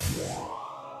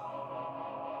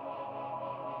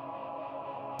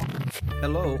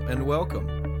Hello and welcome.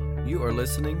 You are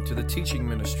listening to the teaching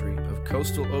ministry of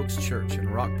Coastal Oaks Church in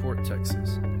Rockport,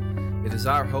 Texas. It is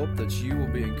our hope that you will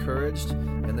be encouraged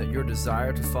and that your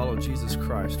desire to follow Jesus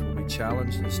Christ will be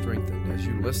challenged and strengthened as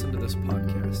you listen to this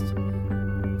podcast.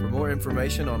 For more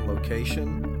information on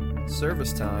location,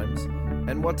 service times,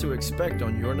 and what to expect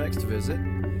on your next visit,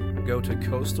 go to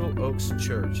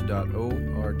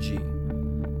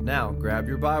coastaloakschurch.org. Now grab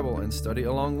your Bible and study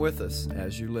along with us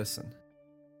as you listen.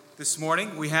 This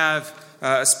morning we have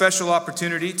a special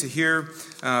opportunity to hear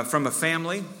from a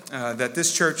family that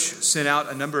this church sent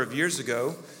out a number of years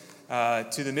ago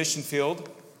to the mission field.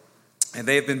 And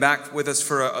they have been back with us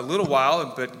for a little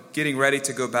while, but getting ready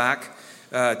to go back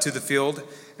to the field.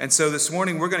 And so this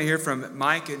morning we're going to hear from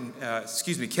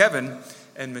Kevin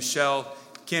and Michelle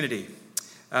Kennedy.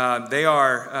 They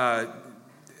are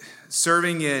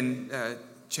serving in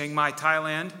Chiang Mai,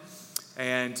 Thailand.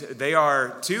 And they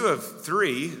are two of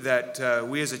three that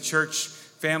we as a church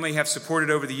family have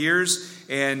supported over the years.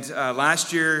 And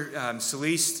last year,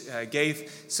 Celeste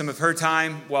gave some of her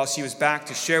time while she was back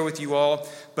to share with you all.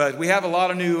 But we have a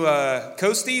lot of new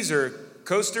coasties or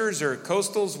coasters or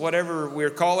coastals, whatever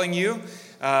we're calling you.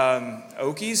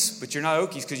 Okies, but you're not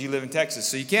Okies because you live in Texas,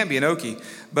 so you can't be an Okie.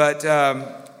 But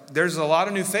there's a lot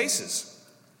of new faces.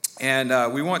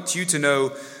 And we want you to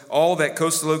know all that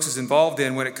Coastal Oaks is involved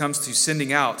in when it comes to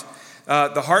sending out.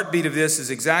 The heartbeat of this is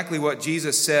exactly what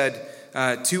Jesus said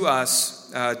to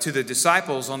us, to the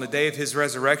disciples on the day of his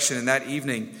resurrection and that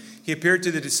evening. He appeared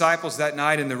to the disciples that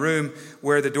night in the room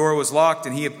where the door was locked,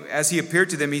 and as he appeared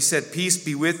to them, he said, "Peace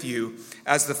be with you.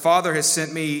 As the Father has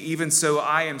sent me, even so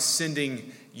I am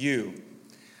sending you."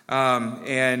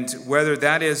 And whether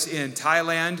that is in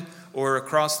Thailand or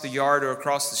across the yard or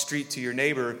across the street to your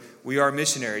neighbor, we are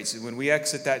missionaries. When we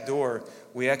exit that door,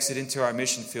 we exit into our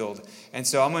mission field. And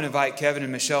so I'm going to invite Kevin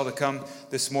and Michelle to come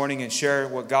this morning and share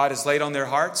what God has laid on their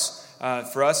hearts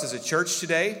for us as a church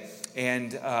today.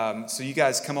 And so you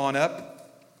guys come on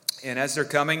up. And as they're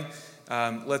coming,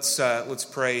 let's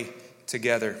pray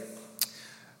together.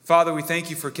 Father, we thank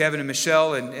you for Kevin and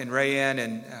Michelle and Rayanne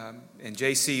and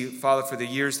JC, Father, for the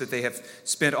years that they have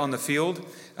spent on the field.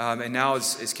 And now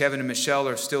as Kevin and Michelle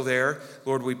are still there,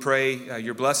 Lord, we pray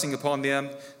your blessing upon them.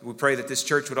 We pray that this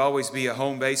church would always be a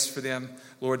home base for them.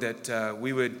 Lord, that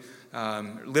we would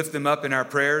lift them up in our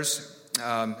prayers.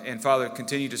 And Father,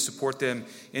 continue to support them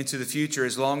into the future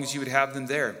as long as you would have them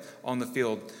there on the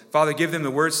field. Father, give them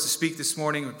the words to speak this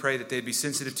morning. We pray that they'd be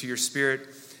sensitive to your spirit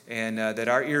and that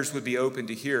our ears would be open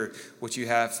to hear what you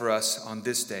have for us on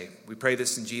this day. We pray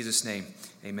this in Jesus' name.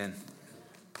 Amen.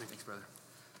 Thanks, brother.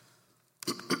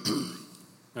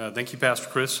 Thank you, Pastor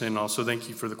Chris, and also thank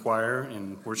you for the choir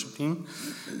and worship team.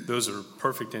 Those are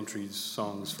perfect entry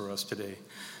songs for us today,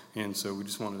 and so we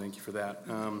just want to thank you for that.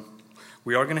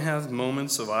 We are going to have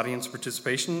moments of audience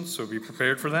participation, so be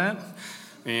prepared for that.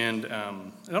 And I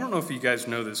don't know if you guys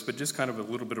know this, but just kind of a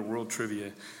little bit of world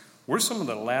trivia. We're some of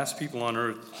the last people on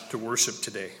earth to worship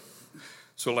today.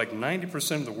 So like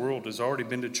 90% of the world has already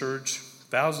been to church.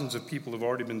 Thousands of people have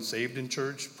already been saved in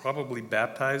church, probably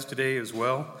baptized today as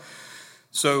well.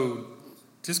 So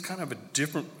just kind of a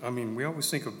different, we always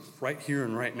think of right here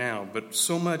and right now, but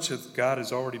so much of God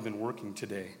has already been working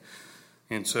today.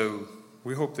 And so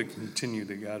we hope that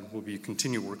God will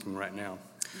continue working right now.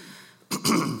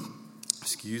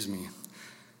 Excuse me.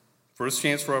 First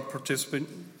chance for our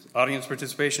audience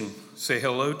participation. Say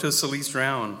hello to Celeste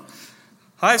Round.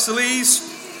 Hi, Celeste.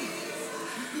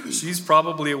 She's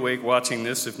probably awake watching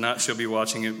this. If not, she'll be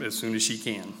watching it as soon as she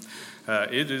can.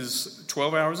 It is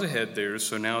 12 hours ahead there,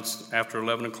 so now it's after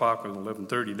 11 o'clock or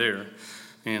 11:30 there.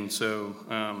 And so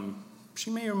she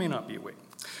may or may not be awake.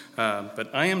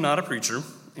 But I am not a preacher,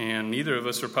 and neither of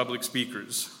us are public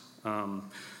speakers.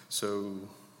 So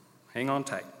hang on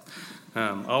tight.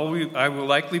 I will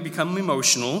likely become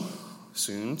emotional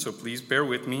soon, so please bear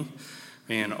with me.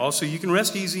 And also, you can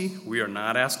rest easy. We are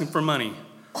not asking for money.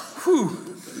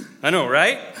 Whew. I know,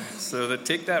 right? So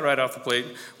take that right off the plate.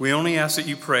 We only ask that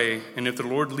you pray, and if the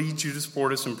Lord leads you to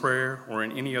support us in prayer or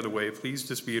in any other way, please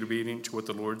just be obedient to what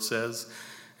the Lord says,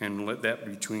 and let that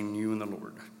be between you and the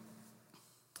Lord.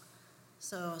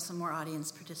 So some more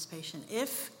audience participation.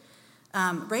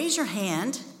 Raise your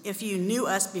hand if you knew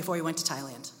us before you went to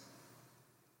Thailand.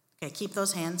 Okay, keep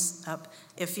those hands up.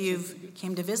 If you've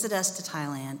came to visit us to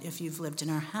Thailand, if you've lived in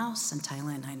our house in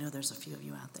Thailand, I know there's a few of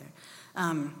you out there.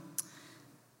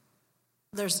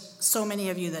 There's so many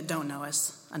of you that don't know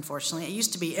us, unfortunately. It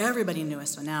used to be everybody knew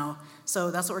us, but now, so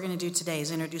that's what we're going to do today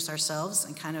is introduce ourselves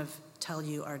and kind of tell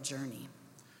you our journey.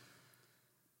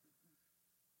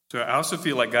 So I also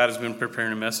feel like God has been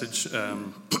preparing a message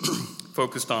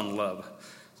focused on love,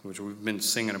 which we've been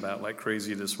singing about like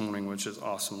crazy this morning, which is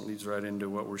awesome. It leads right into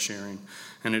what we're sharing.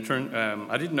 And it turned,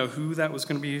 I didn't know who that was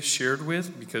going to be shared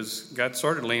with because God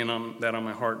started laying that on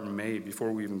my heart in May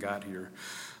before we even got here.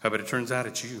 But it turns out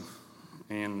it's you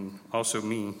and also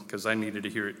me, because I needed to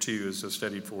hear it too as I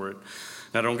studied for it.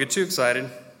 Now, don't get too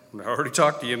excited. I already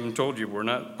talked to you and told you we're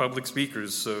not public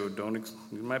speakers, so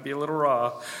it might be a little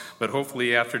raw, but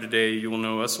hopefully after today you will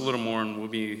know us a little more and we'll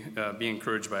be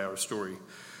encouraged by our story.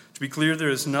 To be clear, there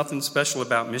is nothing special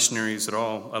about missionaries at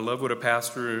all. I love what a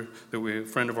pastor, a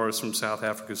friend of ours from South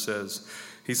Africa says.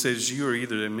 He says, you are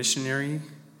either a missionary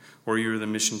or you're the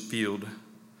mission field.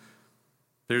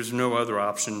 There's no other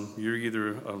option. You're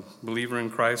either a believer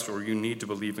in Christ or you need to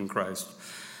believe in Christ.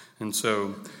 And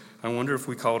so I wonder if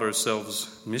we called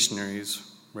ourselves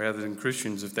missionaries rather than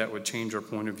Christians, if that would change our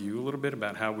point of view a little bit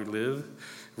about how we live.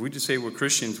 If we just say we're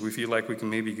Christians, we feel like we can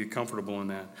maybe get comfortable in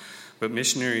that. But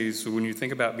missionaries, when you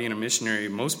think about being a missionary,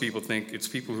 most people think it's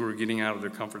people who are getting out of their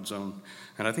comfort zone.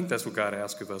 And I think that's what God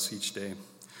asks of us each day.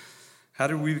 How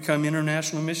did we become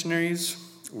international missionaries?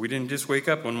 We didn't just wake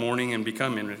up one morning and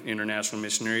become international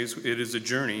missionaries. It is a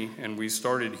journey, and we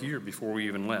started here before we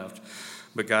even left.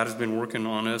 But God has been working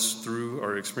on us through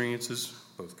our experiences,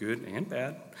 both good and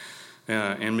bad.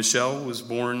 And Michelle was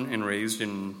born and raised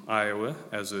in Iowa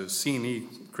as a C&E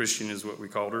Christian is what we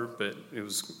called her, but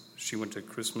she went to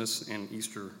Christmas and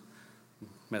Easter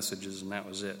messages, and that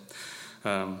was it.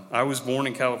 I was born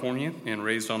in California and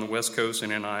raised on the West Coast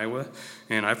and in Iowa,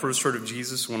 and I first heard of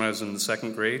Jesus when I was in the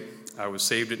second grade. I was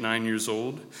saved at 9 years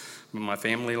old, but my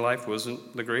family life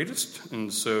wasn't the greatest,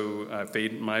 and so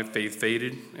my faith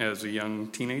faded as a young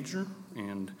teenager.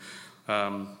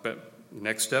 But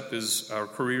next step is our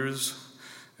careers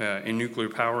in nuclear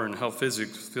power and health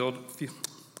physics field.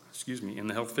 In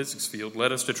the health physics field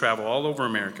led us to travel all over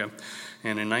America,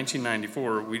 and in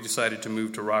 1994 we decided to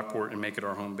move to Rockport and make it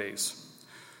our home base.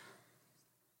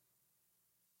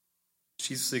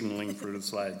 She's signaling for the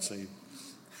slide, so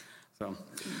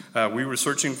we were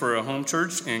searching for a home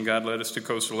church, and God led us to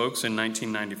Coastal Oaks in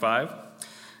 1995.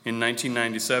 In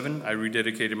 1997, I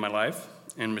rededicated my life,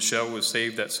 and Michelle was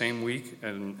saved that same week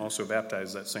and also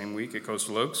baptized that same week at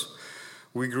Coastal Oaks.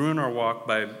 We grew in our walk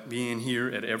by being here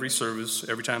at every service.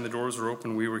 Every time the doors were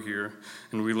open, we were here,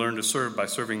 and we learned to serve by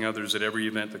serving others at every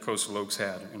event that Coastal Oaks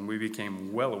had, and we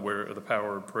became well aware of the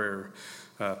power of prayer.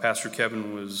 Pastor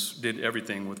Kevin did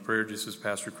everything with prayer, just as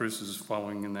Pastor Chris is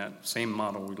following in that same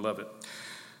model. We love it.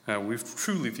 We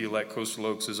truly feel like Coastal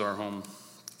Oaks is our home.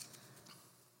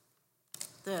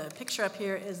 The picture up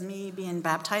here is me being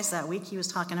baptized that week he was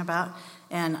talking about,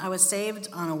 and I was saved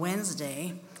on a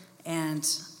Wednesday, and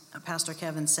Pastor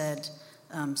Kevin said,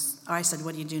 I said,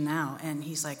 what do you do now? And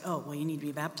he's like, oh, well, you need to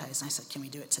be baptized. And I said, can we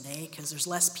do it today? Because there's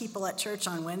less people at church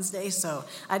on Wednesday, so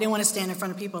I didn't want to stand in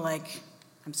front of people like,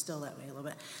 I'm still that way a little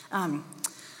bit.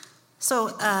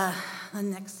 The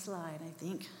next slide, I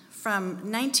think.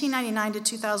 From 1999 to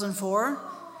 2004,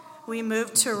 we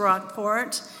moved to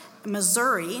Rockport,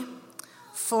 Missouri,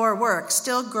 for work,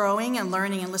 still growing and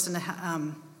learning and listening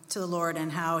to the Lord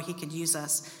and how he could use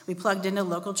us. We plugged into a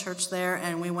local church there,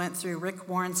 and we went through Rick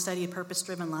Warren's study of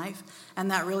purpose-driven life,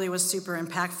 and that really was super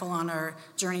impactful on our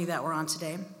journey that we're on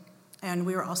today. And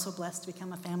we were also blessed to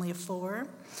become a family of 4.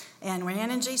 And Ryan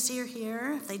and JC are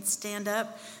here. If they'd stand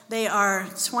up. They are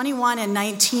 21 and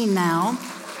 19 now.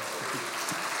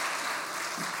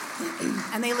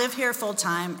 And they live here full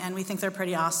time, and we think they're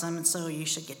pretty awesome, and so you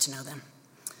should get to know them.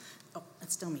 Oh,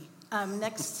 that's still me.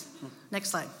 Next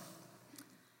slide.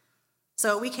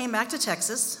 So we came back to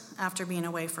Texas after being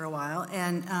away for a while,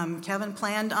 and Kevin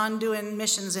planned on doing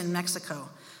missions in Mexico.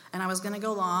 And I was going to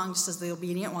go along just as the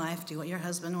obedient wife, do what your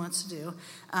husband wants to do.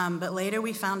 But later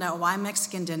we found out why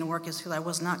Mexican didn't work is because I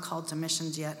was not called to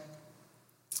missions yet.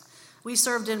 We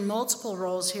served in multiple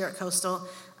roles here at Coastal,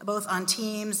 both on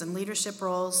teams and leadership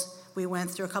roles. We went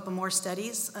through a couple more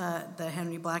studies, the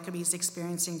Henry Blackaby's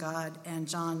Experiencing God and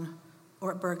John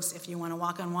Ortberg's If You Want to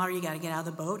Walk on Water, You Got to Get Out of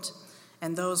the Boat.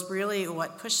 And those really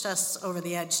what pushed us over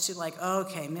the edge to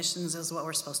okay, missions is what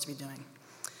we're supposed to be doing.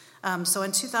 So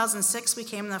in 2006, we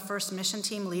became the first mission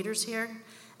team leaders here,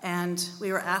 and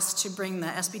we were asked to bring the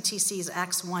SBTC's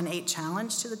Acts 1:8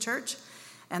 challenge to the church,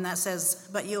 and that says,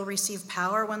 but you'll receive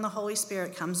power when the Holy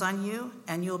Spirit comes on you,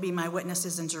 and you'll be my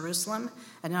witnesses in Jerusalem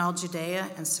and in all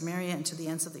Judea and Samaria and to the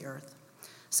ends of the earth.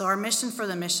 So our vision for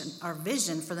the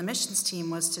missions team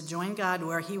was to join God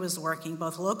where he was working,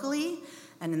 both locally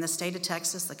and in the state of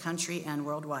Texas, the country, and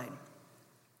worldwide.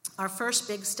 Our first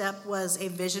big step was a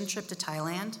vision trip to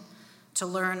Thailand to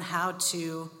learn how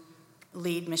to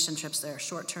lead mission trips there,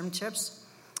 short-term trips.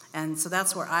 And so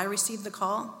that's where I received the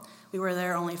call. We were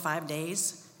there only 5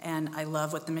 days, and I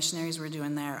love what the missionaries were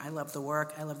doing there. I loved the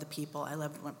work. I loved the people. I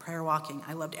loved prayer walking.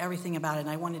 I loved everything about it. And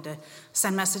I wanted to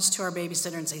send a message to our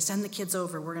babysitter and say, send the kids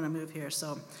over. We're going to move here.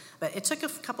 But it took a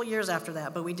couple years after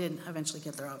that, but we did eventually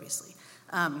get there, obviously.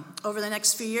 Over the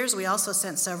next few years, we also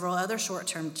sent several other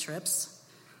short-term trips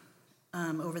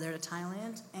over there to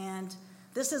Thailand. And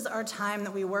this is our time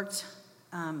that we worked,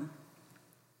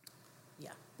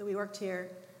 here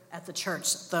at the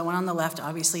church. The one on the left,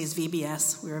 obviously, is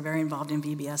VBS. We were very involved in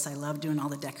VBS. I love doing all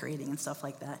the decorating and stuff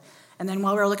like that. And then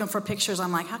while we were looking for pictures,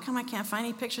 I'm like, how come I can't find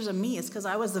any pictures of me? It's because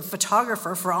I was the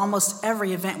photographer for almost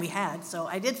every event we had. So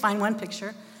I did find one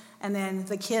picture. And then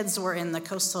the kids were in the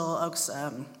Coastal Oaks,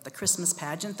 the Christmas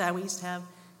pageant that we used to have.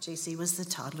 JC was the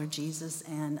toddler Jesus,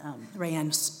 and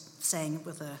Rayanne sang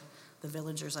with the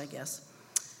villagers, I guess.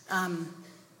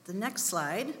 The next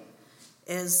slide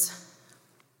is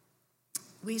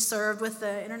we served with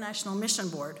the International Mission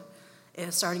Board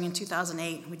starting in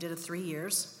 2008. We did a 3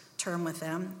 years term with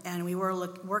them, and we were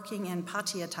working in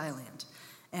Pattaya, Thailand.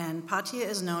 And Pattaya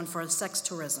is known for sex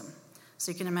tourism.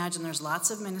 So you can imagine there's lots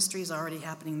of ministries already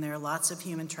happening there, lots of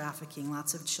human trafficking,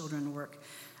 lots of children work.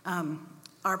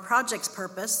 Our project's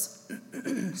purpose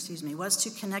was to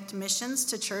connect missions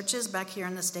to churches back here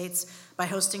in the States by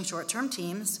hosting short-term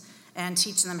teams and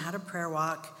teaching them how to prayer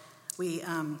walk. We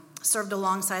served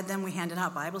alongside them. We handed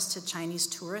out Bibles to Chinese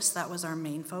tourists. That was our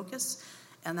main focus.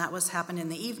 And that happened in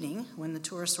the evening when the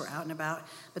tourists were out and about.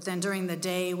 But then during the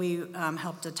day, we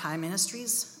helped the Thai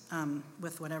ministries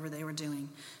with whatever they were doing.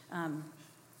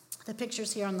 The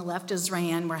pictures here on the left is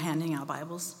Rayanne. We're handing out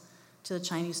Bibles to the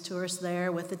Chinese tourists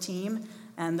there with the team.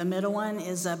 And the middle one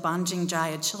is a Banjing Jai,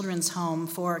 a children's home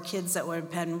for kids that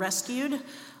have been rescued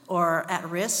or at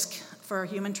risk for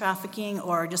human trafficking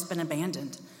or just been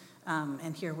abandoned.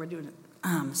 And here we're doing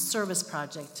a service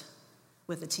project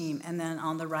with the team. And then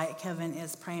on the right, Kevin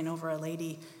is praying over a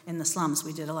lady in the slums.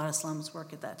 We did a lot of slums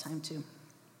work at that time too.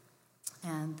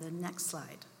 And the next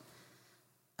slide.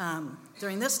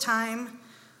 During this time,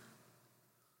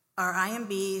 our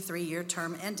IMB 3-year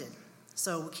term ended.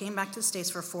 So we came back to the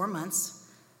States for 4 months,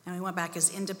 and we went back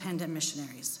as independent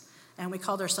missionaries. And we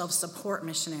called ourselves support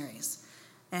missionaries.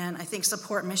 And I think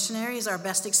support missionaries are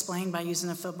best explained by using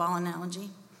a football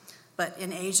analogy. But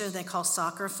in Asia, they call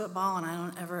soccer football, and I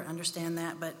don't ever understand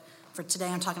that. But for today,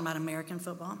 I'm talking about American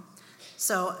football.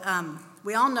 So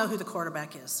we all know who the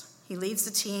quarterback is. He leads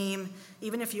the team.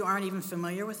 Even if you aren't even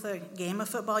familiar with the game of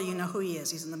football, you know who he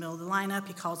is. He's in the middle of the lineup.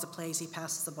 He calls the plays. He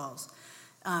passes the balls.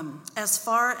 As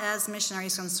far as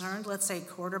missionaries concerned, let's say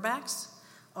quarterbacks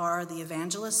are the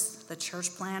evangelists, the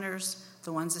church planners,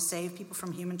 the ones that save people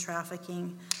from human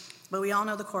trafficking. But we all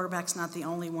know the quarterback's not the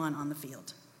only one on the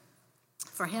field.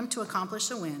 For him to accomplish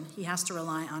a win, he has to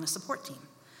rely on a support team.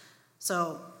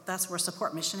 So that's where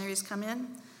support missionaries come in.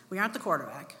 We aren't the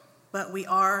quarterback, but we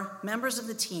are members of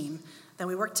the team that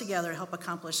we work together to help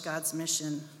accomplish God's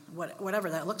mission, whatever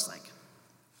that looks like.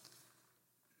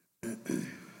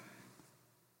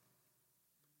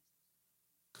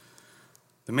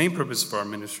 The main purpose of our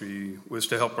ministry was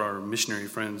to help our missionary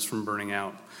friends from burning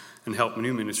out and help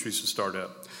new ministries to start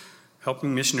up.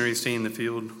 Helping missionaries stay in the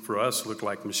field for us looked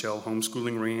like Michelle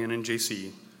homeschooling Rayanne and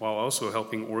JC, while also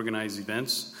helping organize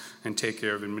events and take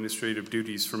care of administrative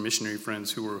duties for missionary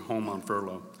friends who were home on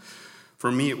furlough.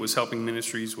 For me, it was helping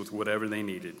ministries with whatever they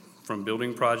needed, from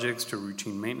building projects to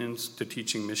routine maintenance to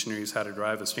teaching missionaries how to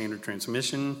drive a standard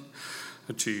transmission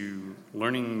to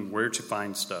learning where to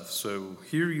find stuff. So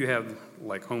here you have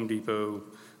like Home Depot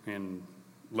and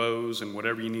Lowe's and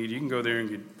whatever you need. You can go there and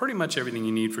get pretty much everything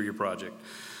you need for your project.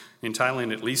 In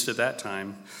Thailand, at least at that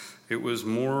time, it was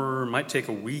might take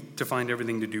a week to find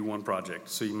everything to do one project.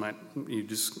 So you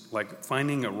just like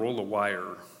finding a roll of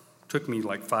wire took me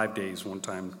like 5 days one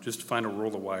time just to find a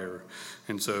roll of wire.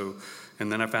 And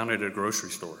then I found it at a grocery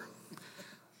store.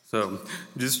 So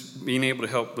just being able to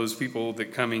help those people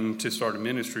that coming to start a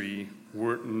ministry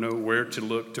know where to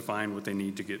look to find what they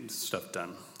need to get stuff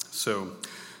done. So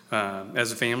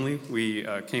as a family, we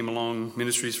came along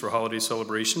ministries for holiday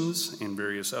celebrations and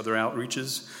various other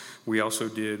outreaches. We also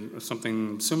did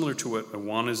something similar to what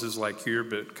Awanas is like here,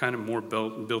 but kind of more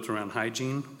built around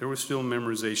hygiene. There was still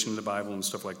memorization of the Bible and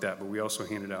stuff like that, but we also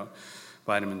handed out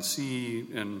vitamin C,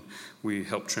 and we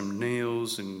helped trim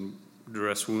nails and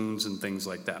dress wounds and things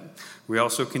like that. We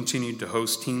also continued to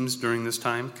host teams during this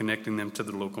time, connecting them to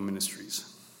the local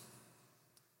ministries.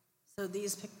 So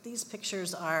these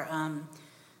pictures are...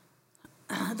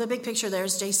 the big picture there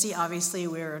is JC. Obviously,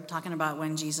 we're talking about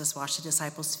when Jesus washed the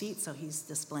disciples' feet, so he's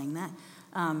displaying that.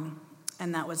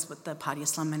 And that was what the Padia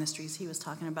Slum Ministries he was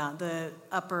talking about. The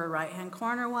upper right-hand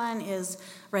corner one is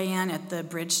Rayanne at the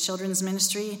Bridge Children's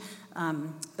Ministry.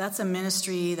 That's a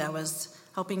ministry that was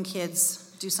helping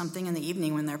kids do something in the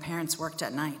evening when their parents worked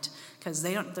at night, because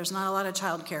there's not a lot of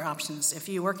childcare options. If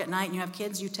you work at night and you have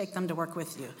kids, you take them to work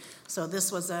with you. So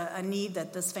this was a need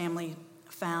that this family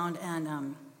found,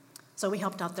 and so we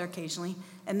helped out there occasionally.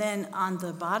 And then on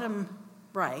the bottom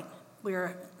right,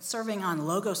 we're serving on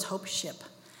Logos Hope Ship.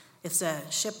 It's a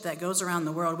ship that goes around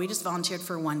the world. We just volunteered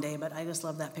for one day, but I just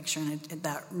love that picture, and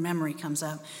that memory comes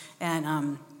up.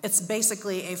 And it's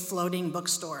basically a floating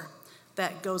bookstore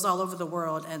that goes all over the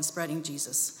world and spreading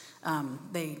Jesus.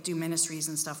 They do ministries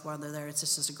and stuff while they're there. It's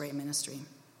just a great ministry.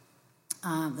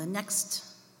 The next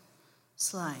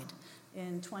slide.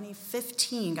 In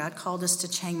 2015, God called us to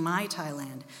Chiang Mai,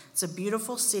 Thailand. It's a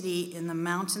beautiful city in the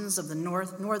mountains of the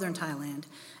northern Thailand,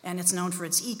 and it's known for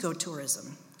its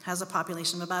ecotourism. It has a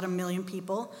population of about 1 million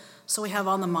people, so we have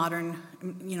all the modern,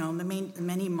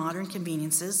 many modern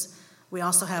conveniences. We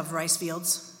also have rice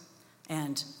fields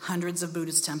and hundreds of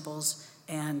Buddhist temples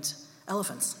and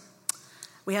elephants.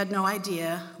 We had no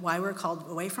idea why we were called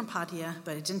away from Pattaya,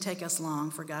 but it didn't take us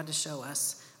long for God to show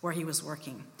us where he was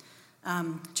working.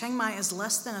 Chiang Mai is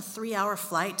less than a 3-hour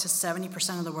flight to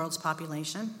 70% of the world's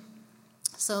population.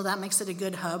 So that makes it a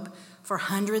good hub for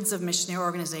hundreds of missionary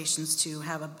organizations to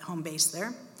have a home base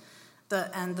there.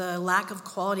 And the lack of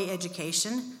quality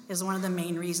education is one of the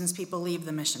main reasons people leave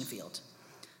the mission field.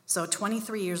 So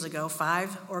 23 years ago,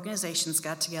 5 organizations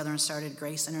got together and started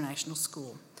Grace International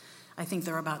School. I think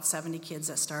there were about 70 kids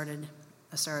that started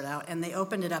out, and they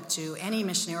opened it up to any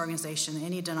missionary organization,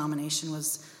 any denomination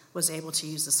was able to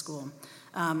use the school.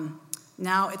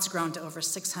 Now it's grown to over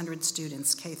 600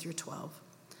 students, K through 12.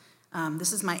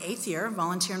 This is my 8th year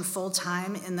volunteering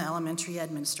full-time in the elementary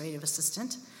administrative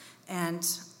assistant, and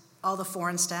all the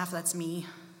foreign staff, that's me.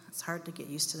 It's hard to get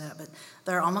used to that, but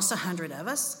there are almost 100 of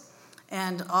us,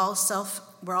 and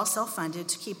we're all self-funded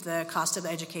to keep the cost of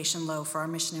education low for our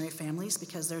missionary families,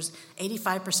 because there's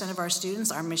 85% of our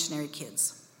students are missionary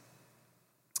kids.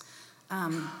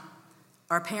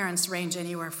 Our parents range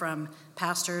anywhere from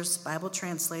pastors, Bible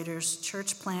translators,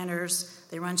 church planners.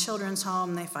 They run children's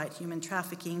home. They fight human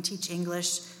trafficking, teach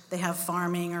English. They have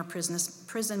farming or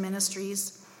prison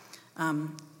ministries.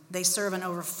 They serve in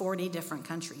over 40 different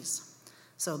countries.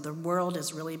 So the world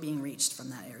is really being reached from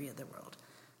that area of the world.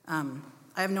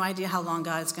 I have no idea how long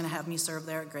God is going to have me serve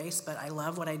there at Grace, but I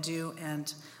love what I do,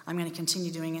 and I'm going to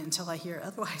continue doing it until I hear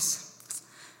otherwise.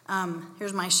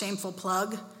 Here's my shameful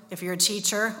plug. If you're a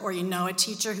teacher or you know a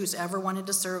teacher who's ever wanted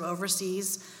to serve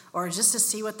overseas or just to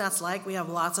see what that's like, we have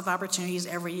lots of opportunities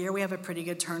every year. We have a pretty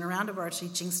good turnaround of our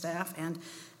teaching staff, and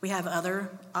we have other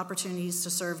opportunities to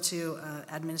serve too,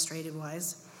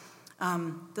 administrative-wise.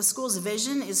 The school's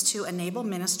vision is to enable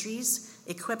ministries,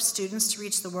 equip students to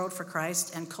reach the world for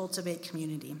Christ, and cultivate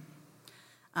community.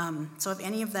 So if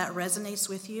any of that resonates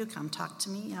with you, come talk to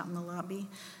me out in the lobby.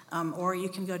 Or you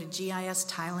can go to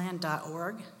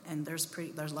gisthailand.org, and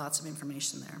there's lots of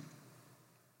information there.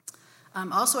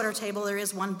 Also at our table, there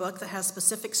is one book that has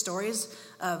specific stories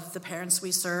of the parents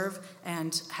we serve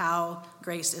and how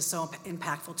Grace is so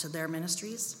impactful to their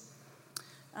ministries.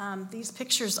 These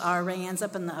pictures are Rayanne's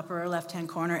up in the upper left-hand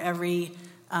corner. Every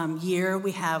year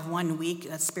we have 1 week,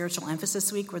 that's Spiritual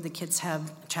Emphasis Week, where the kids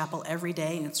have chapel every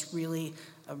day, and it's really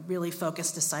a really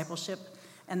focused discipleship.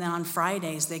 And then on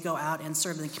Fridays, they go out and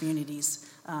serve in the communities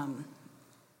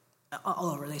all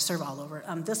over. They serve all over.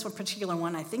 This one particular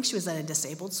one, I think she was at a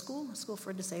disabled school, a school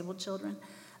for disabled children.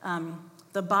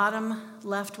 The bottom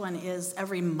left one is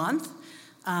every month,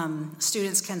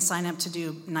 students can sign up to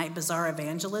do Night Bazaar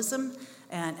evangelism.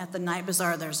 And at the Night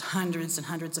Bazaar, there's hundreds and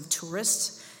hundreds of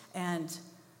tourists. And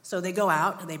so they go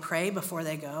out, and they pray before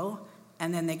they go,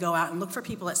 and then they go out and look for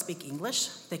people that speak English.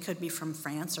 They could be from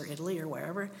France or Italy or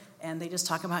wherever, and they just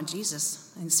talk about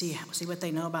Jesus and see what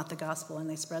they know about the gospel, and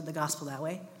they spread the gospel that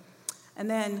way. And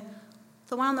then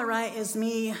the one on the right is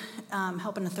me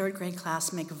helping a 3rd grade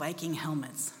class make Viking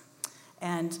helmets.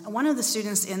 And one of the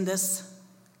students in this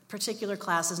particular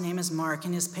class, his name is Mark,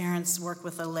 and his parents work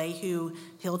with the Lehu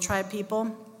Hill tribe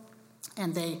people,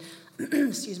 and they,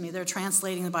 they're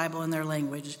translating the Bible in their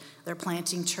language. They're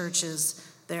planting churches.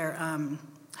 They're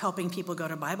helping people go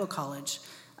to Bible college.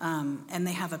 And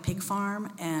they have a pig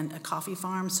farm and a coffee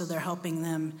farm, so they're helping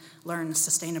them learn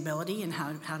sustainability and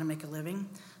how to make a living.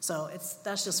 So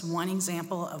that's just one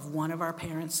example of one of our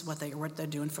parents, what they're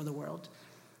doing for the world.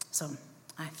 So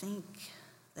I think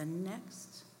the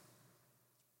next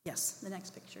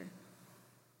picture.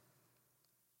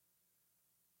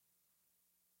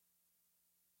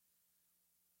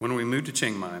 When we moved to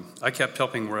Chiang Mai, I kept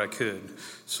helping where I could,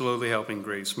 slowly helping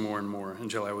Grace more and more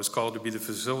until I was called to be the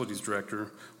facilities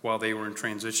director while they were in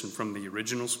transition from the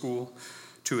original school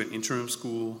to an interim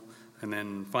school and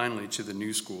then finally to the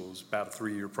new school. It was about a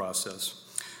 3-year process.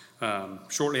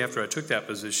 Shortly after I took that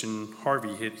position,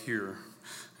 Harvey hit here.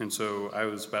 And so I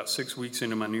was about 6 weeks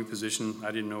into my new position. I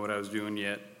didn't know what I was doing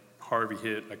yet. Harvey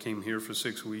hit. I came here for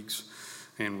 6 weeks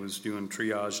and was doing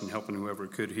triage and helping whoever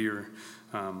could here.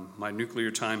 My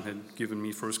nuclear time had given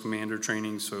me first commander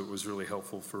training, so it was really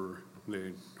helpful for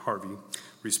the Harvey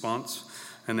response.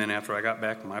 And then after I got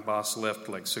back, my boss left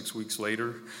like 6 weeks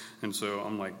later. And so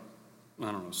I'm like,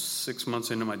 6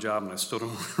 months into my job, and I still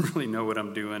don't really know what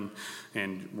I'm doing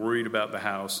and worried about the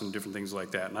house and different things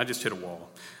like that. And I just hit a wall.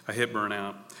 I hit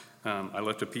burnout. I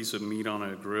left a piece of meat on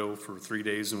a grill for 3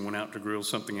 days and went out to grill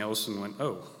something else and went,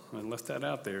 oh, I left that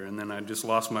out there. And then I just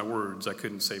lost my words. I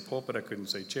couldn't say pulpit. I couldn't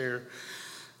say chair.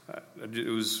 It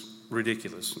was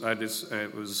ridiculous.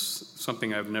 It was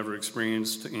something I've never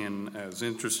experienced, and it was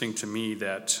interesting to me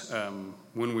that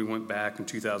when we went back in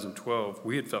 2012,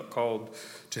 we had felt called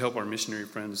to help our missionary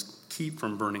friends keep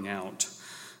from burning out,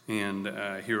 and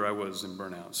here I was in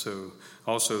burnout. So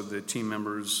also the team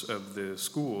members of the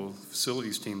school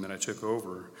facilities team that I took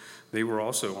over, they were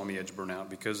also on the edge of burnout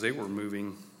because they were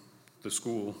moving the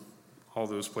school all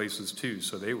those places too,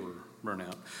 so they were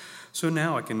burnout. So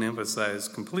now I can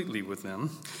empathize completely with them.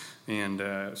 And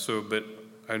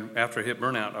after I hit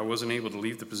burnout, I wasn't able to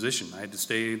leave the position. I had to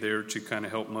stay there to kind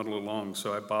of help muddle along.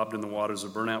 So I bobbed in the waters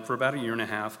of burnout for about 1.5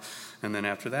 years. And then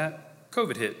after that,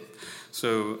 COVID hit.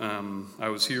 So I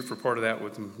was here for part of that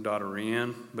with my daughter,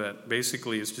 Rianne. But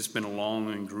basically, it's just been a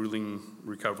long and grueling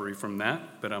recovery from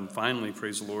that. But I'm finally,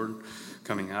 praise the Lord,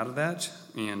 coming out of that.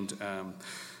 And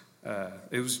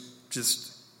it was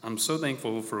just... I'm so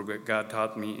thankful for what God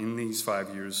taught me in these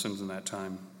 5 years since that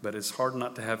time, but it's hard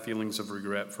not to have feelings of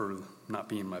regret for not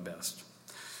being my best.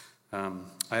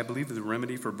 I believe that the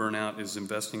remedy for burnout is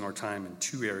investing our time in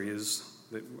 2 areas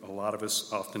that a lot of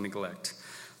us often neglect.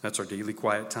 That's our daily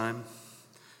quiet time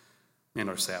and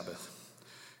our Sabbath.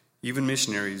 Even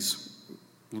missionaries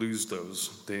lose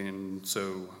those. And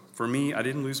so for me, I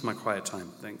didn't lose my quiet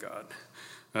time, thank God,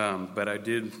 but I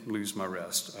did lose my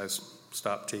rest. I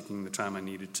stopped taking the time I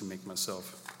needed to make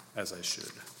myself as I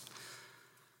should.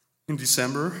 In this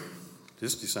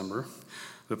December,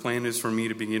 the plan is for me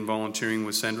to begin volunteering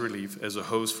with Send Relief as a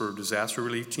host for disaster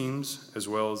relief teams, as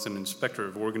well as an inspector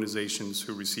of organizations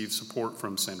who receive support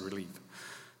from Send Relief.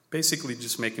 Basically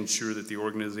just making sure that the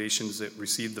organizations that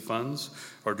receive the funds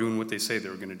are doing what they say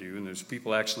they're going to do, and there's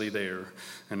people actually there,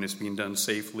 and it's being done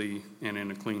safely and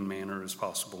in a clean manner as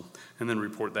possible, and then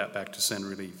report that back to Send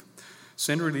Relief.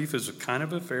 Send Relief is kind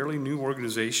of a fairly new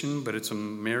organization, but it's a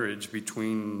marriage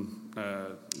between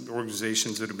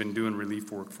organizations that have been doing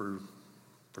relief work for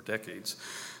decades.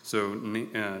 So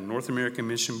North American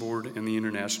Mission Board and the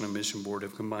International Mission Board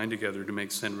have combined together to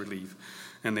make Send Relief,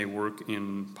 and they work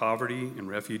in poverty and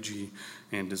refugee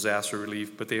and disaster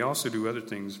relief, but they also do other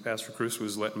things. Pastor Chris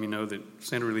was letting me know that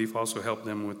Send Relief also helped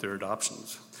them with their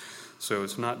adoptions. So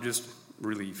it's not just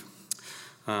relief.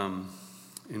 And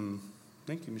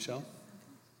thank you, Michelle.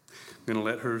 I'm going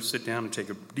to let her sit down and take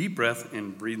a deep breath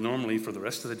and breathe normally for the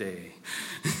rest of the day.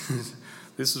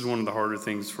 This is one of the harder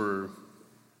things for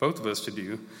both of us to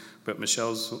do, but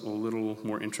Michelle's a little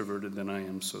more introverted than I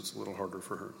am, so it's a little harder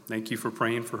for her. Thank you for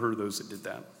praying for her, those that did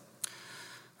that.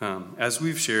 As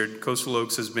we've shared, Coastal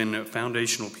Oaks has been a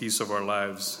foundational piece of our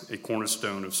lives, a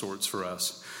cornerstone of sorts for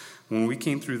us. When we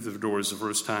came through the doors the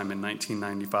first time in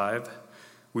 1995,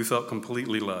 we felt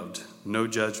completely loved. No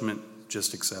judgment,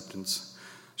 just acceptance.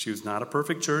 She was not a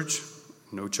perfect church.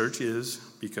 No church is,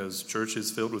 because church is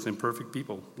filled with imperfect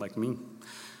people like me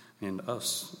and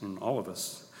us and all of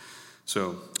us.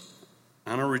 So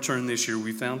on our return this year,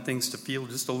 we found things to feel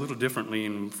just a little differently.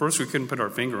 And first we couldn't put our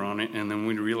finger on it, and then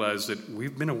we realized that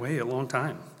we've been away a long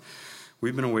time.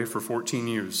 We've been away for 14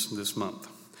 years this month.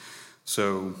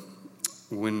 So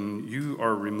when you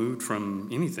are removed from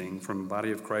anything, from the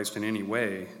body of Christ in any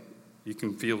way, you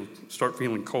can start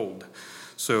feeling cold.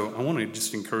 So I want to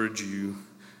just encourage you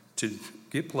to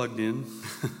get plugged in,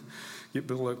 get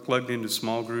plugged into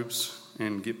small groups,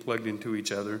 and get plugged into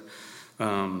each other.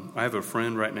 I have a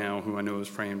friend right now who I know is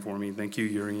praying for me. Thank you,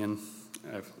 Urian,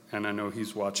 and I know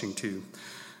he's watching too.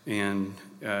 And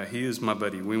he is my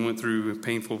buddy. We went through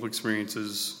painful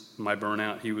experiences. My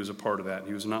burnout, he was a part of that.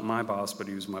 He was not my boss, but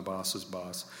he was my boss's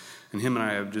boss. And him and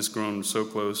I have just grown so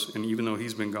close, and even though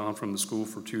he's been gone from the school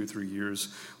for 2 or 3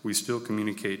 years, we still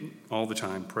communicate all the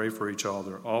time, pray for each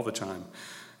other all the time.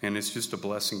 And it's just a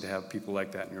blessing to have people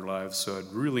like that in your lives. So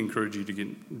I'd really encourage you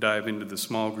to dive into the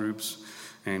small groups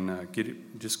and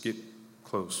get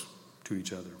close to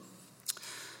each other.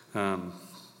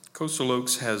 Coastal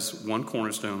Oaks has one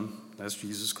cornerstone, that's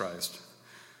Jesus Christ.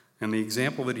 And the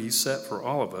example that he set for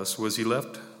all of us was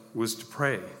to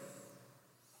pray.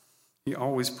 He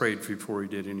always prayed before he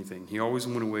did anything. He always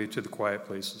went away to the quiet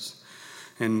places.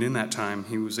 And in that time,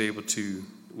 he was able to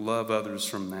love others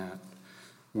from that,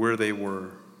 where they were.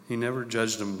 He never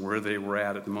judged them where they were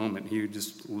at the moment. He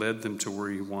just led them to where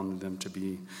he wanted them to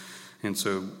be. And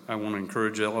so I want to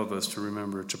encourage all of us to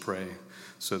remember to pray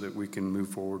so that we can move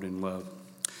forward in love.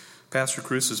 Pastor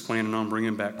Chris is planning on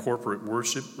bringing back corporate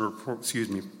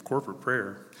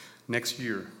prayer next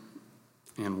year.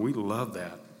 And we love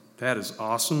that. That is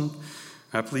awesome.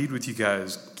 I plead with you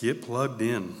guys, get plugged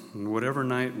in. Whatever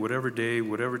night, whatever day,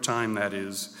 whatever time that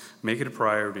is, make it a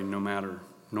priority no matter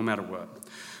what.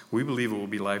 We believe it will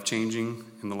be life-changing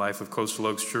in the life of Coastal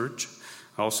Oaks Church,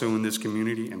 also in this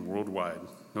community and worldwide,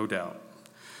 no doubt.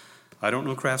 I don't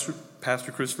know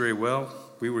Pastor Chris very well.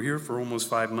 We were here for almost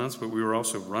 5 months, but we were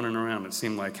also running around. It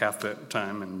seemed like half that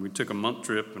time, and we took a month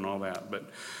trip and all that.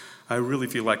 But I really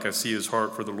feel like I see his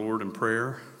heart for the Lord in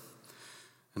prayer.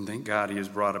 And thank God he has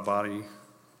brought a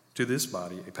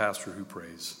pastor who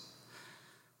prays.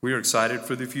 We are excited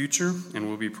for the future, and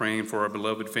we'll be praying for our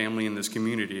beloved family in this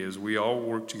community as we all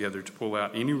work together to pull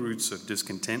out any roots of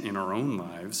discontent in our own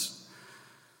lives.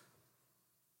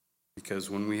 Because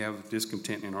when we have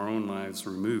discontent in our own lives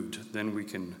removed, then we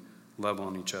can love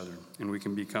on each other, and we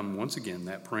can become, once again,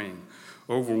 that praying,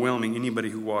 overwhelming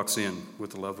anybody who walks in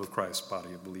with the love of Christ's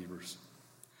body of believers.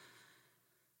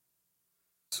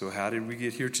 So how did we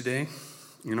get here today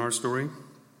in our story?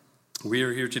 We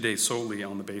are here today solely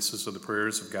on the basis of the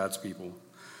prayers of God's people.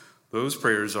 Those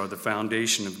prayers are the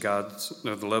foundation of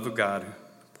the love of God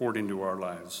poured into our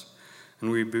lives.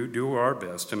 And we do our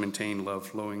best to maintain love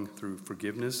flowing through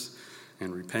forgiveness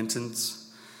and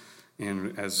repentance.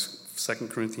 And as 2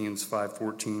 Corinthians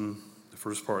 5:14, the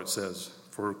first part says,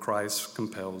 for Christ's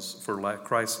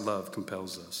love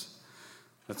compels us.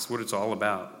 That's what it's all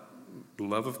about. The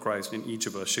love of Christ in each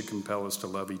of us should compel us to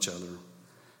love each other.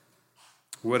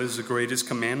 What is the greatest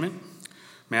commandment?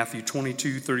 Matthew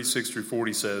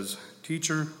 22:36-40 says,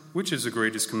 Teacher, which is the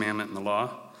greatest commandment in the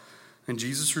law? And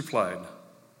Jesus replied,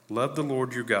 love the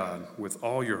Lord your God with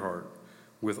all your heart,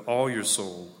 with all your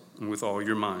soul, and with all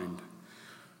your mind.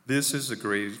 This is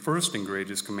the first and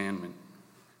greatest commandment.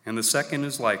 And the second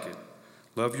is like it.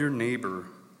 Love your neighbor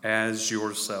as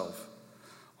yourself.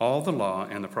 All the law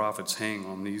and the prophets hang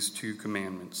on these two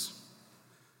commandments.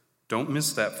 Don't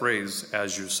miss that phrase,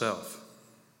 as yourself.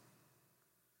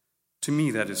 To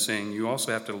me, that is saying you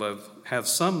also have to have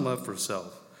some love for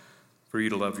self for you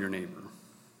to love your neighbor.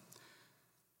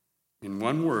 In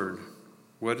one word,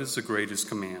 what is the greatest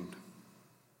command?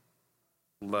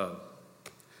 Love.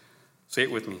 Say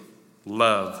it with me.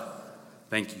 Love.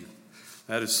 Thank you.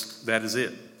 That is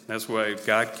it. That's why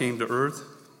God came to earth,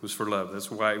 was for love.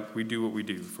 That's why we do what we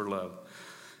do, for love.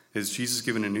 Is Jesus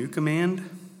given a new command?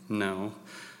 No.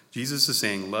 Jesus is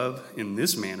saying love in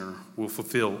this manner will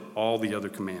fulfill all the other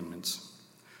commandments.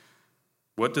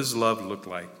 What does love look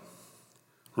like?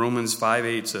 Romans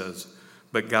 5:8 says,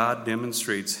 but God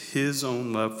demonstrates his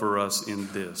own love for us in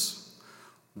this.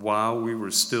 While we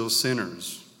were still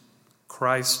sinners,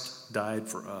 Christ died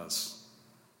for us.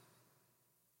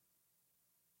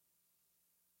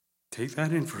 Take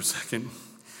that in for a second.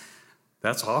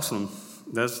 That's awesome.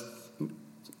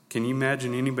 Can you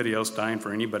imagine anybody else dying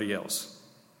for anybody else?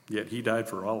 Yet he died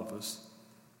for all of us.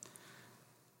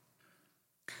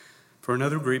 For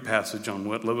another great passage on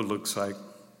what love looks like,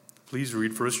 please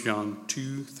read 1 John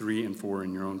 2, 3, and 4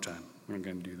 in your own time. We're not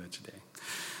going to do that today.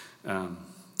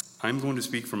 I'm going to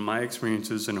speak from my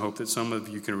experiences and hope that some of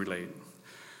you can relate.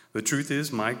 The truth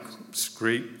is, my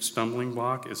great stumbling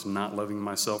block is not loving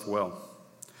myself well.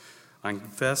 I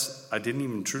confess I didn't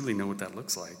even truly know what that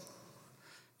looks like.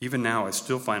 Even now, I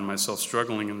still find myself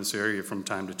struggling in this area from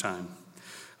time to time.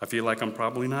 I feel like I'm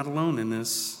probably not alone in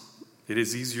this. It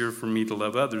is easier for me to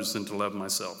love others than to love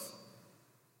myself.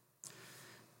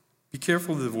 Be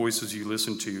careful of the voices you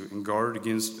listen to and guard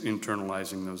against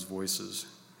internalizing those voices.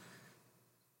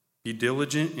 Be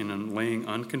diligent in laying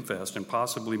unconfessed and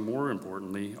possibly more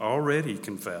importantly, already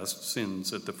confessed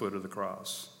sins at the foot of the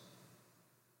cross.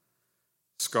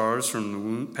 Scars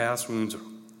from the past wounds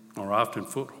are often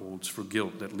footholds for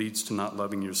guilt that leads to not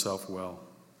loving yourself well,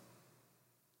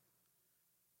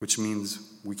 which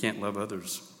means we can't love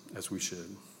others as we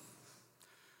should.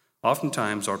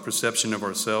 Oftentimes, our perception of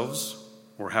ourselves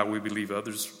or how we believe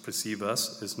others perceive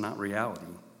us is not reality.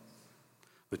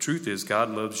 The truth is, God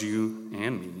loves you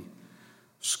and me,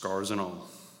 scars and all.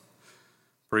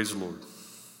 Praise the Lord.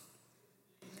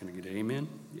 Can I get an amen?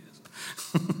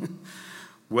 Yes.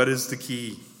 What is the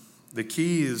key? The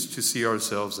key is to see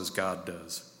ourselves as God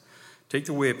does. Take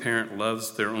the way a parent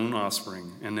loves their own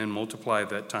offspring and then multiply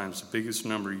that times the biggest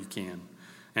number you can,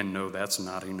 and know that's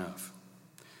not enough.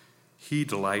 He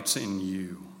delights in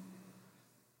you.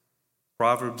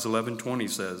 Proverbs 11:20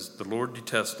 says, "The Lord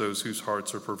detests those whose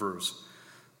hearts are perverse,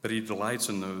 but he delights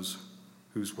in those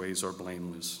whose ways are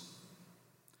blameless."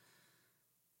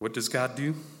 What does God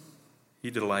do? He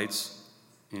delights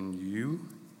in you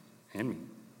and me.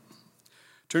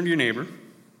 Turn to your neighbor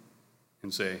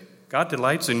and say, "God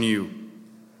delights in you."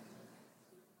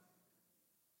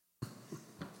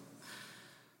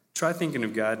 Try thinking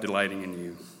of God delighting in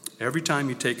you. Every time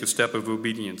you take a step of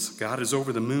obedience, God is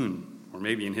over the moon, or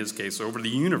maybe in his case, over the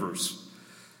universe,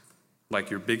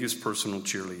 like your biggest personal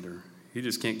cheerleader. He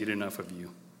just can't get enough of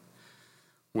you.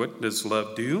 What does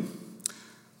love do?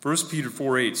 1 Peter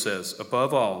 4:8 says,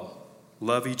 "Above all,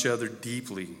 love each other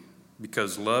deeply,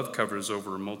 because love covers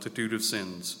over a multitude of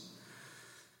sins."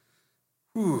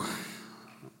 Whew.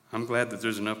 I'm glad that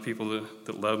there's enough people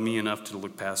that love me enough to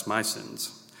look past my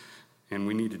sins. And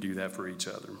we need to do that for each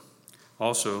other.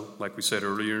 Also, like we said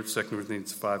earlier, 2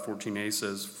 Corinthians 5:14a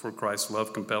says, "For Christ's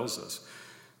love compels us."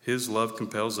 His love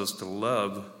compels us to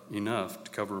love enough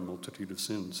to cover a multitude of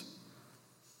sins.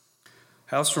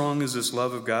 How strong is this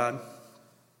love of God?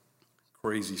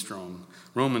 Crazy strong.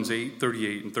 Romans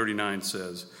 8:38 and 39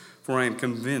 says, "For I am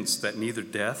convinced that neither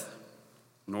death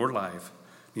nor life,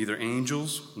 neither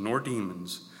angels nor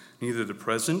demons, neither the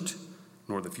present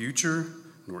nor the future,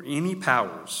 nor any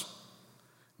powers,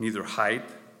 neither height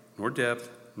nor depth,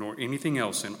 nor anything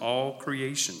else in all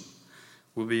creation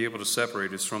will be able to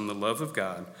separate us from the love of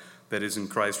God that is in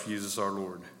Christ Jesus our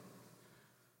Lord."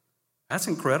 That's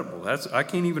incredible. I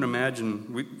can't even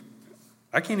imagine.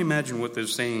 I can't imagine what they're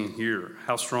saying here,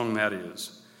 how strong that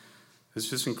is. It's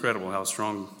just incredible how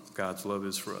strong God's love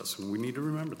is for us, and we need to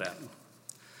remember that.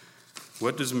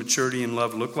 What does maturity in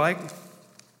love look like?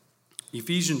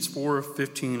 Ephesians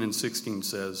 4:15 and 16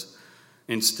 says,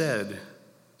 "Instead,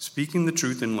 speaking the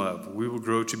truth in love, we will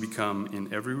grow to become,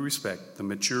 in every respect, the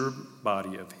mature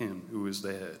body of him who is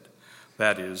the head,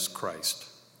 that is, Christ.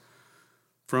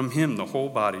 From him, the whole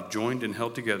body, joined and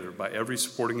held together by every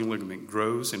supporting ligament,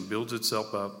 grows and builds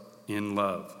itself up in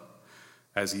love,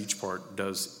 as each part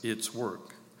does its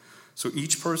work." So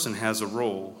each person has a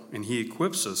role, and he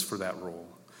equips us for that role.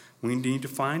 We need to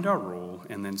find our role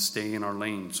and then stay in our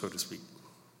lane, so to speak.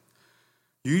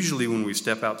 Usually when we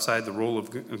step outside the role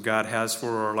of God has for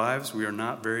our lives, we are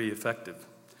not very effective.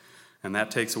 And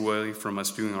that takes away from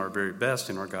us doing our very best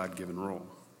in our God-given role.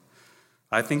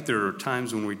 I think there are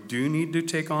times when we do need to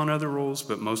take on other roles,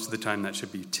 but most of the time that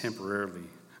should be temporarily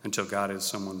until God has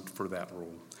someone for that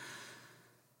role.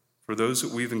 For those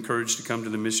that we've encouraged to come to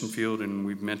the mission field, and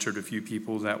we've mentored a few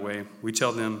people that way, we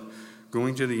tell them,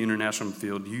 going to the international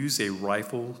field, use a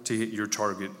rifle to hit your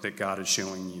target that God is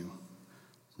showing you.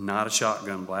 Not a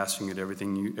shotgun blasting at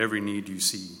every need you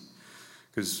see.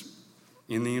 Because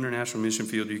in the international mission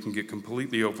field, you can get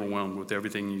completely overwhelmed with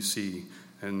everything you see.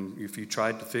 And if you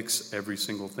tried to fix every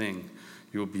single thing,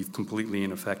 you'll be completely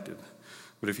ineffective.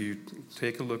 But if you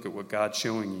take a look at what God's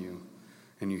showing you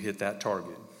and you hit that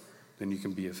target, then you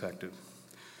can be effective.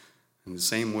 In the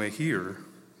same way here,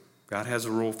 God has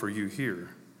a role for you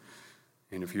here.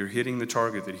 And if you're hitting the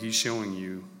target that he's showing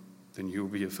you, then you'll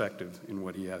be effective in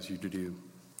what he has you to do.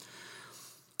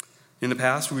 In the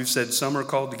past, we've said some are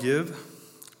called to give,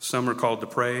 some are called to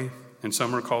pray, and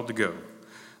some are called to go.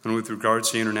 And with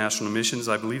regards to international missions,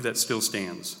 I believe that still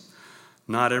stands.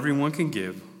 Not everyone can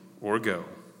give or go,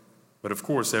 but of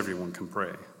course everyone can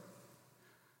pray.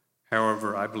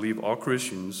 However, I believe all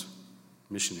Christians,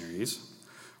 missionaries,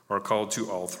 are called to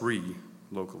all three,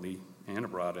 locally and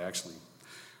abroad actually.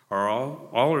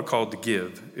 All are called to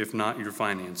give, if not your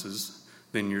finances,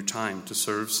 then your time to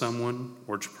serve someone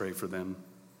or to pray for them.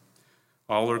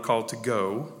 All are called to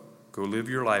go live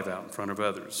your life out in front of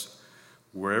others,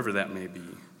 wherever that may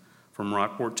be, from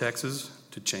Rockport, Texas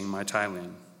to Chiang Mai,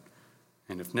 Thailand.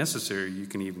 And if necessary, you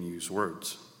can even use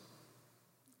words.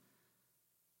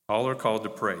 All are called to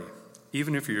pray.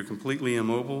 Even if you're completely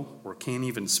immobile or can't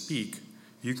even speak,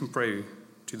 you can pray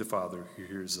to the Father who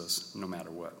hears us no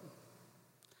matter what.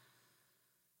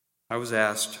 I was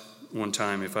asked one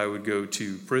time if I would go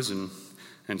to prison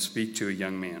and speak to a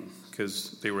young man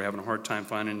because they were having a hard time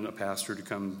finding a pastor to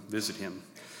come visit him.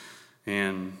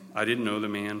 And I didn't know the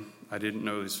man. I didn't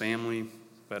know his family.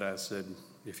 But I said,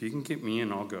 if you can get me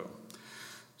in, I'll go.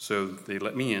 So they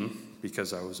let me in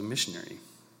because I was a missionary.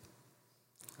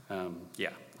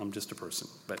 I'm just a person.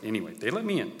 But anyway, they let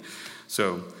me in.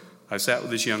 So I sat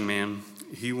with this young man.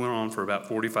 He went on for about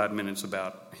 45 minutes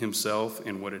about himself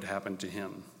and what had happened to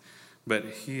him. But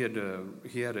he had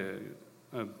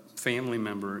a family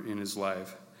member in his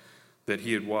life that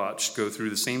he had watched go through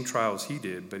the same trials he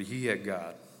did, but he had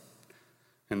God.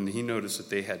 And he noticed that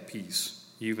they had peace,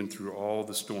 even through all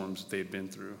the storms that they had been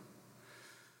through.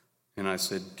 And I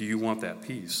said, "Do you want that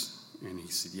peace?" And he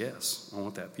said, "Yes, I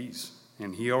want that peace."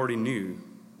 And he already knew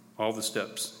all the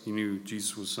steps. He knew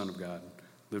Jesus was the Son of God,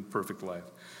 lived a perfect life.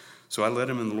 So I led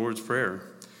him in the Lord's Prayer,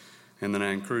 and then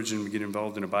I encouraged him to get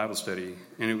involved in a Bible study.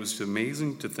 And it was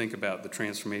amazing to think about the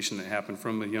transformation that happened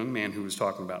from a young man who was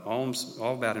talking about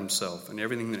all about himself and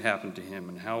everything that happened to him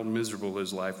and how miserable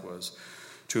his life was,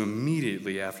 to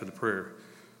immediately after the prayer,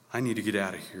 "I need to get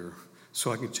out of here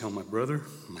so I can tell my brother,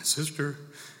 my sister,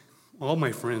 all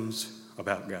my friends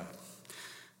about God."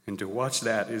 And to watch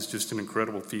that is just an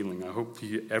incredible feeling. I hope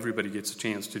everybody gets a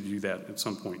chance to do that at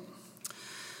some point.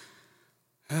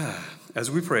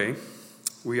 As we pray,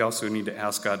 we also need to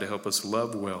ask God to help us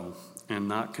love well and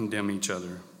not condemn each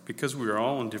other, because we are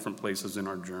all in different places in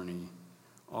our journey,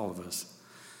 all of us.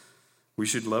 We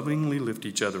should lovingly lift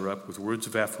each other up with words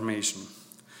of affirmation.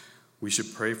 We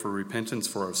should pray for repentance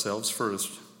for ourselves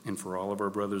first and for all of our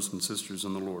brothers and sisters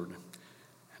in the Lord,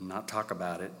 and not talk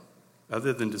about it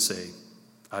other than to say,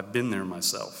 "I've been there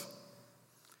myself."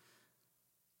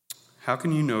 How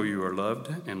can you know you are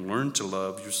loved and learn to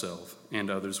love yourself and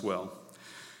others well?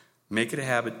 Make it a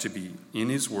habit to be in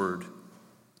His Word,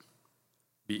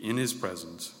 be in His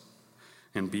presence,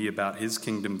 and be about His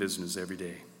kingdom business every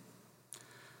day.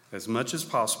 As much as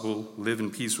possible, live in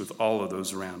peace with all of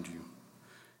those around you.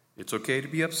 It's okay to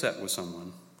be upset with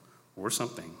someone or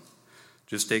something.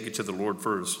 Just take it to the Lord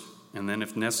first, and then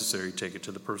if necessary, take it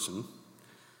to the person.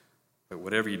 But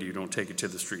whatever you do, don't take it to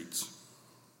the streets.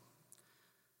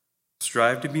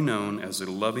 Strive to be known as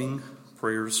a loving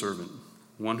prayer servant,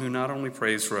 one who not only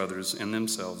prays for others and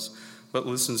themselves, but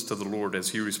listens to the Lord as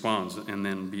He responds, and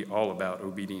then be all about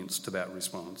obedience to that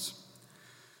response.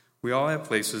 We all have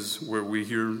places where we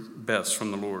hear best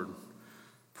from the Lord.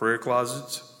 Prayer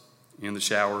closets, in the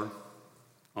shower,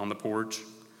 on the porch,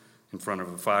 in front of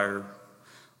a fire,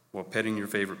 while petting your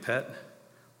favorite pet,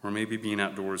 or maybe being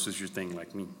outdoors is your thing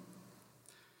like me.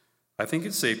 I think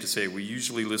it's safe to say we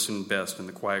usually listen best in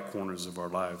the quiet corners of our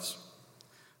lives.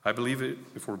 I believe it,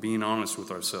 if we're being honest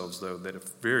with ourselves, though, that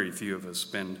very few of us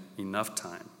spend enough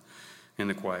time in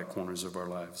the quiet corners of our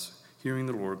lives, hearing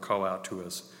the Lord call out to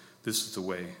us, "This is the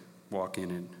way, walk in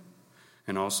it,"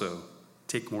 and also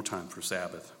take more time for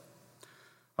Sabbath.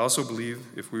 I also believe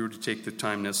if we were to take the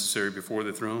time necessary before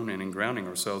the throne and in grounding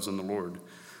ourselves in the Lord,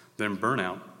 then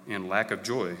burnout and lack of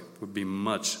joy would be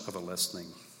much of a less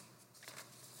thing.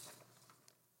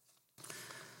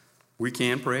 We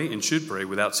can pray and should pray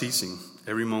without ceasing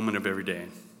every moment of every day,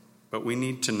 but we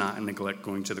need to not neglect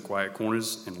going to the quiet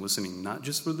corners and listening, not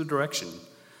just for the direction,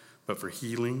 but for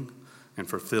healing and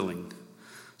for filling,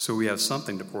 so we have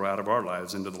something to pour out of our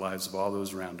lives into the lives of all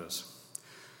those around us.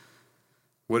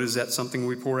 What is that something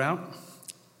we pour out?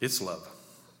 It's love.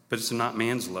 But it's not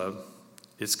man's love.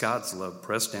 It's God's love,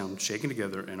 pressed down, shaken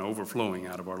together, and overflowing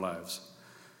out of our lives.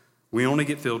 We only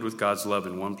get filled with God's love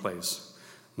in one place,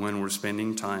 when we're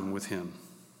spending time with Him.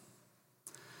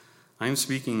 I am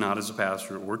speaking not as a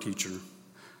pastor or teacher.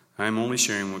 I am only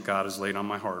sharing what God has laid on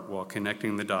my heart while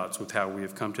connecting the dots with how we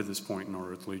have come to this point in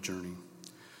our earthly journey.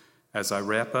 As I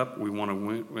wrap up, we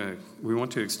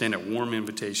want to extend a warm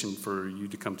invitation for you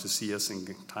to come to see us in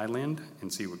Thailand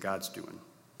and see what God's doing.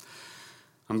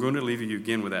 I'm going to leave you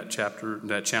again with that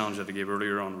challenge that I gave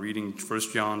earlier on reading 1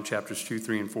 John chapters 2,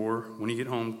 3, and 4 when you get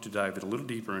home, to dive a little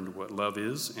deeper into what love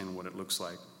is and what it looks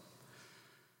like.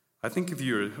 I think if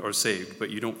you are saved,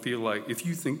 but you don't feel like, if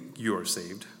you think you are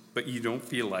saved, but you don't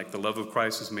feel like the love of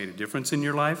Christ has made a difference in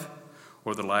your life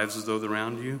or the lives of those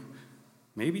around you,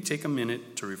 maybe take a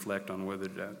minute to reflect on whether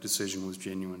that decision was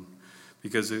genuine.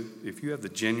 Because if you have the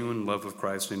genuine love of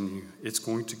Christ in you, it's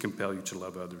going to compel you to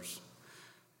love others.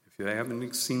 If you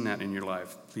haven't seen that in your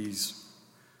life, please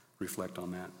reflect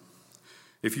on that.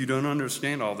 If you don't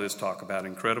understand all this talk about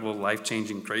incredible,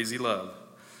 life-changing, crazy love,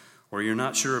 or you're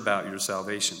not sure about your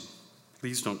salvation,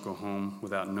 please don't go home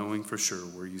without knowing for sure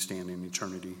where you stand in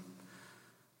eternity.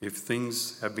 If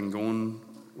things have been going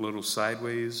a little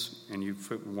sideways and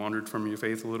you've wandered from your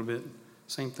faith a little bit,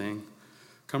 same thing.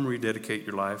 Come rededicate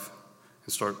your life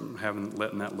and start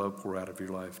letting that love pour out of your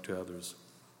life to others.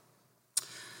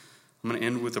 I'm going to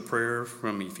end with a prayer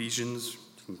from Ephesians.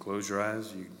 You can close your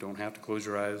eyes. You don't have to close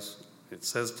your eyes. It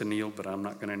says to kneel, but I'm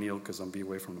not going to kneel because I'm be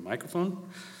away from the microphone.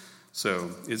 So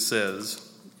it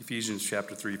says, Ephesians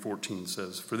chapter 3:14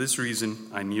 says, "For this reason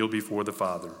I kneel before the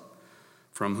Father,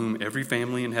 from whom every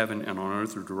family in heaven and on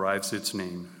earth derives its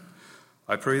name.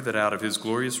 I pray that out of his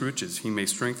glorious riches he may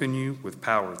strengthen you with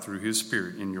power through his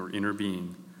Spirit in your inner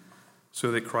being,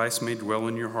 so that Christ may dwell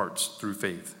in your hearts through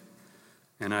faith.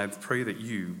 And I pray that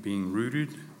you, being rooted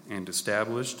and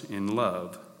established in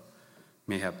love,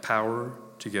 may have power,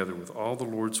 together with all the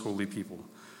Lord's holy people,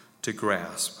 to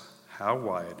grasp how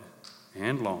wide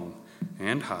and long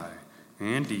and high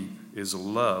and deep is the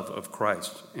love of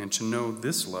Christ, and to know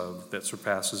this love that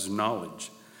surpasses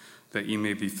knowledge, that ye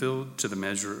may be filled to the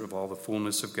measure of all the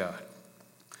fullness of God.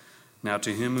 Now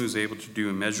to him who is able to do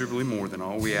immeasurably more than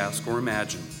all we ask or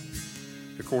imagine,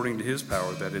 according to his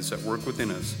power that is at work within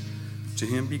us, to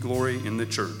him be glory in the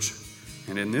church,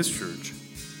 and in this church,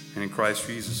 and in Christ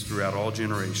Jesus throughout all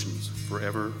generations,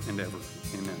 forever and ever.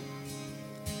 Amen.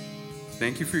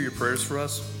 Thank you for your prayers for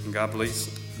us, and God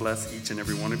bless each and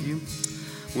every one of you.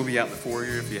 We'll be out in the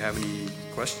foyer if you have any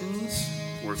questions,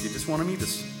 or if you just want to meet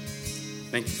us.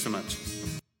 Thank you so much.